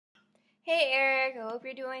Hey Eric, I hope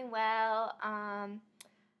you're doing well.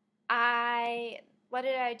 I what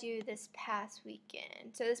did I do this past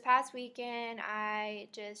weekend? So this past weekend I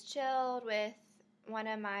just chilled with one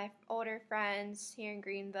of my older friends here in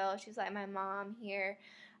Greenville. She's like my mom here.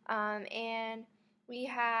 And we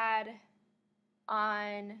had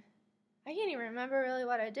on I can't even remember really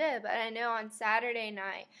what I did, but I know on Saturday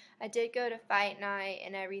night I did go to fight night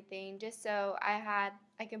and everything just so I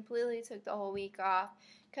completely took the whole week off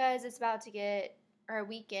because it's about to get, or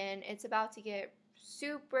weekend, it's about to get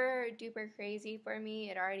super duper crazy for me.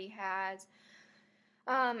 It already has.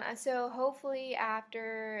 So hopefully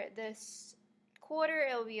after this quarter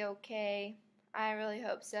it'll be okay. I really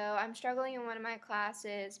hope so. I'm struggling in one of my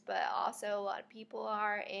classes, but also a lot of people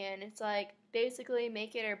are, and it's like basically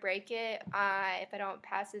make it or break it. If I don't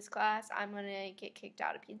pass this class, I'm gonna get kicked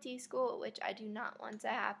out of PT school, which I do not want to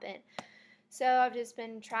happen. So I've just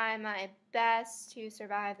been trying my best to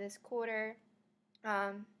survive this quarter.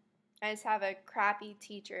 Um, I just have a crappy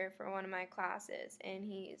teacher for one of my classes, and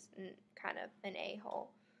he's kind of an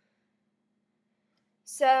a-hole.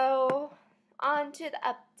 So, on to the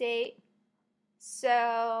update.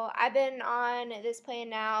 So, I've been on this plan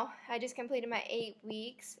now. I just completed my 8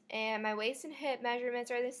 weeks, and my waist and hip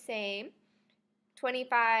measurements are the same,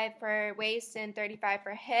 25 for waist and 35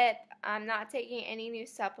 for hip. I'm not taking any new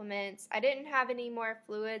supplements. I didn't have any more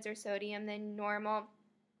fluids or sodium than normal.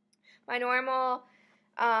 My normal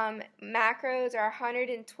macros are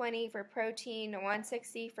 120 for protein,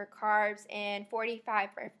 160 for carbs, and 45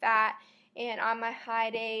 for fat. And on my high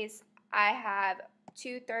days, I have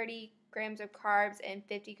 230 grams of carbs and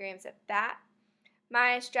 50 grams of fat.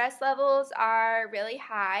 My stress levels are really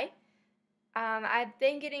high. I've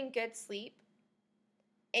been getting good sleep,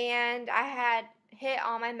 and I had hit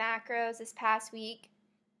all my macros this past week.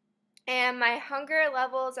 And my hunger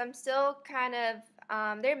levels, I'm still kind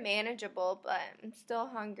of, they're manageable, but I'm still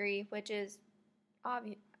hungry, which is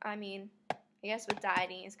obvious. I mean, I guess with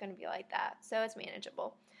dieting, it's going to be like that. So it's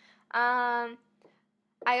manageable. I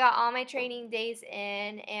got all my training days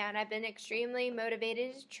in, and I've been extremely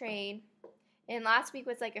motivated to train. And last week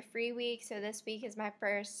was like a free week, so this week is my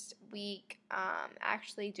first week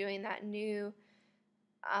actually doing that new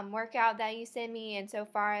workout that you sent me, and so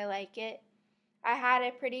far I like it. I had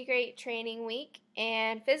a pretty great training week,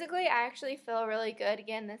 and physically, I actually feel really good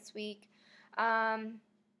again this week.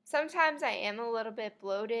 Sometimes I am a little bit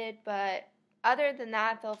bloated, but other than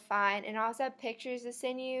that, I feel fine. And I also have pictures to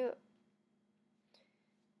send you.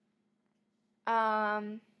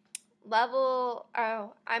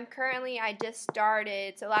 I just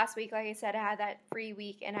started. So last week, like I said, I had that free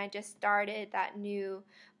week, and I just started that new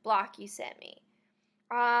block you sent me.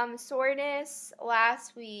 Soreness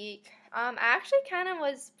last week. I actually kind of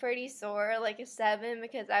was pretty sore, like a 7,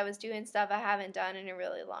 because I was doing stuff I haven't done in a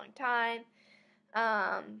really long time.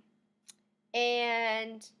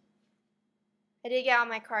 And I did get all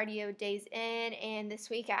my cardio days in, and this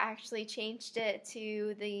week I actually changed it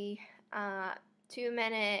to the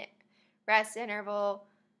 2-minute rest interval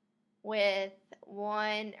with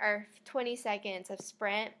 20 seconds of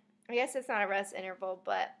sprint. I guess it's not a rest interval,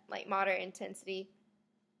 but like moderate intensity.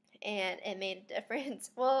 And it made a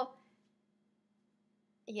difference. Well,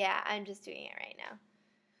 yeah, I'm just doing it right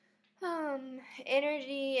now.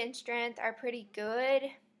 Energy and strength are pretty good,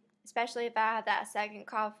 especially if I have that second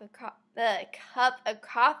cup of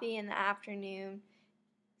coffee in the afternoon.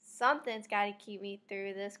 Something's got to keep me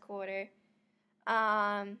through this quarter.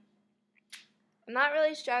 I'm not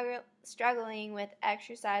really struggling with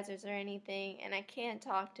exercises or anything, and I can't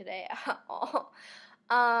talk today at all.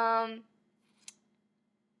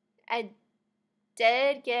 I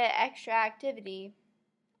did get extra activity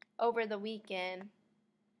over the weekend,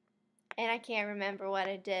 and I can't remember what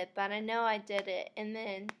I did, but I know I did it. And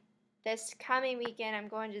then this coming weekend, I'm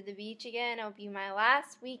going to the beach again. It'll be my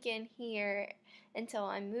last weekend here until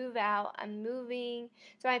I move out. I'm moving,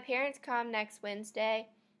 so my parents come next Wednesday,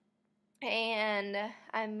 and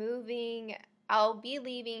I'll be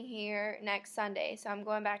leaving here next Sunday, so I'm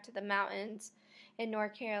going back to the mountains in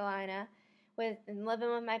North Carolina and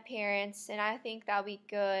living with my parents, and I think that'll be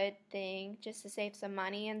a good thing just to save some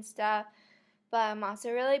money and stuff. But I'm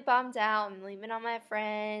also really bummed out. I'm leaving all my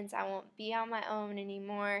friends. I won't be on my own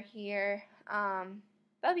anymore here.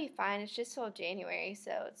 That'll be fine. It's just till January,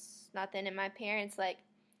 so it's nothing. And my parents, like,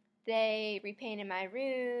 they repainted my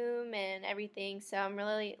room and everything, so I'm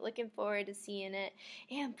really looking forward to seeing it.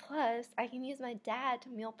 And plus, I can use my dad to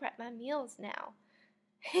meal prep my meals now.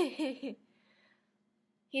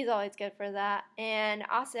 He's always good for that. And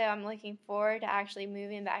also, I'm looking forward to actually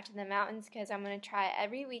moving back to the mountains because I'm going to try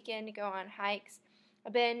every weekend to go on hikes.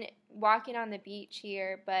 I've been walking on the beach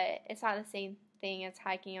here, but it's not the same thing as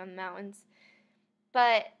hiking on the mountains.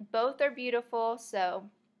 But both are beautiful, so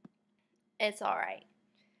it's all right.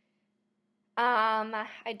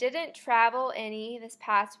 I didn't travel any this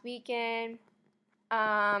past weekend.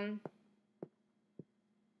 I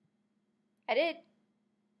did.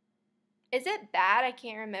 Is it bad? I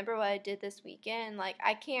can't remember what I did this weekend. Like,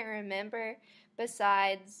 I can't remember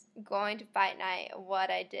besides going to fight night what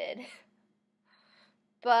I did.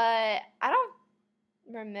 But I don't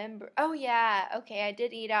remember. Oh, yeah. Okay, I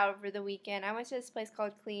did eat out over the weekend. I went to this place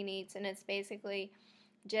called Clean Eats, and it's basically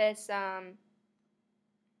just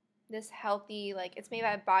this healthy, like, it's made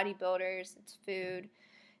by bodybuilders. It's food.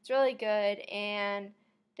 It's really good. And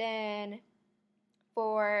then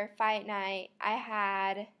for fight night, I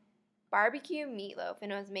had barbecue meatloaf,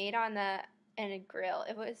 and it was made on a grill.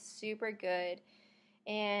 It was super good,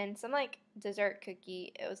 and some like dessert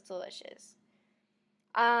cookie. It was delicious.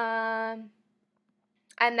 I'm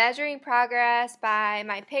measuring progress by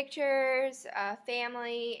my pictures,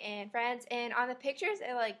 family, and friends. And on the pictures,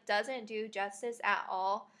 it like doesn't do justice at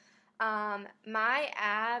all. My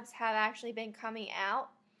abs have actually been coming out.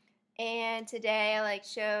 And today I like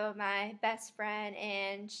showed my best friend,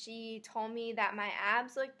 and she told me that my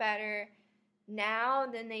abs look better now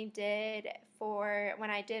than they did for when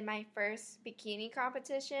I did my first bikini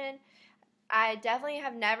competition. I definitely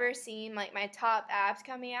have never seen like my top abs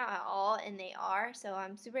coming out at all, and they are. So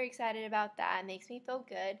I'm super excited about that. It makes me feel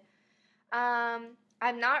good. I'm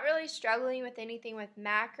not really struggling with anything with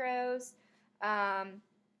macros.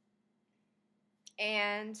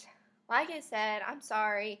 And like I said, I'm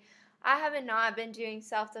sorry. I have not been doing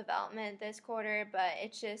self-development this quarter, but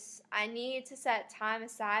it's just I need to set time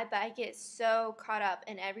aside, but I get so caught up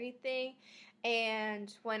in everything.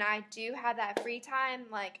 And when I do have that free time,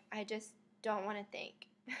 like I just don't want to think.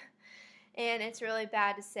 And it's really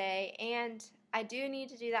bad to say. And I do need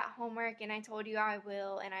to do that homework, and I told you I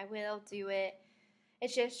will, and I will do it.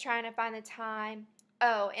 It's just trying to find the time.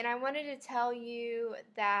 Oh, and I wanted to tell you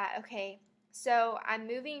that, okay, so I'm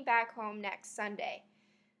moving back home next Sunday.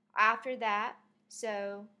 After that,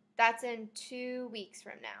 so that's in 2 weeks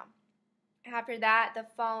from now. After that, the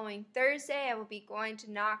following Thursday, I will be going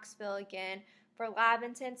to Knoxville again for lab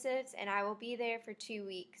intensives, and I will be there for 2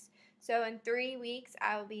 weeks. So in 3 weeks,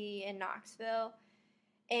 I will be in Knoxville,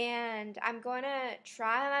 and I'm going to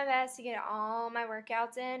try my best to get all my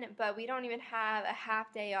workouts in, but we don't even have a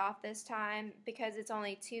half day off this time because it's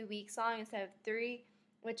only 2 weeks long instead of 3,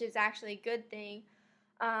 which is actually a good thing.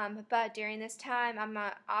 But during this time, I'm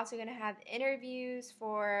also going to have interviews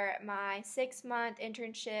for my 6-month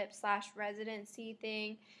internship / residency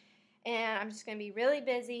thing. And I'm just going to be really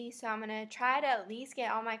busy. So I'm going to try to at least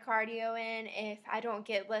get all my cardio in if I don't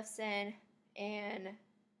get lifts in. And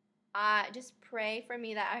just pray for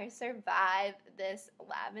me that I survive this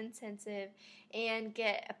lab intensive and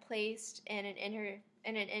get placed in an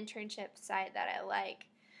internship site that I like.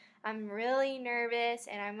 I'm really nervous,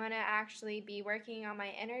 and I'm going to actually be working on my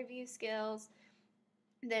interview skills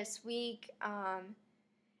this week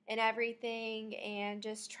and everything, and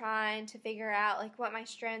just trying to figure out like what my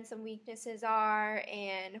strengths and weaknesses are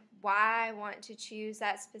and why I want to choose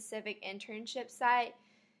that specific internship site.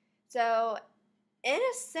 So in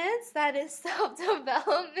a sense, that is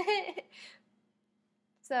self-development.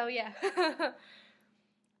 So yeah.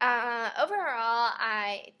 Overall,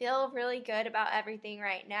 I feel really good about everything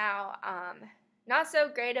right now. Not so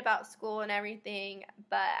great about school and everything,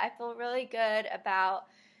 but I feel really good about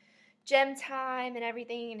gym time and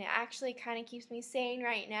everything, and it actually kind of keeps me sane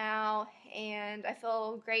right now. And I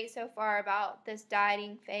feel great so far about this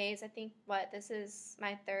dieting phase. I think this is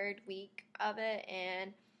my 3rd week of it,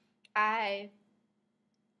 and I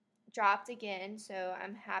dropped again, so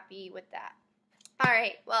I'm happy with that. All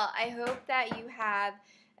right, well, I hope that you have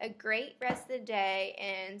a great rest of the day,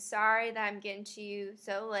 and sorry that I'm getting to you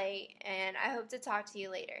so late, and I hope to talk to you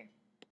later.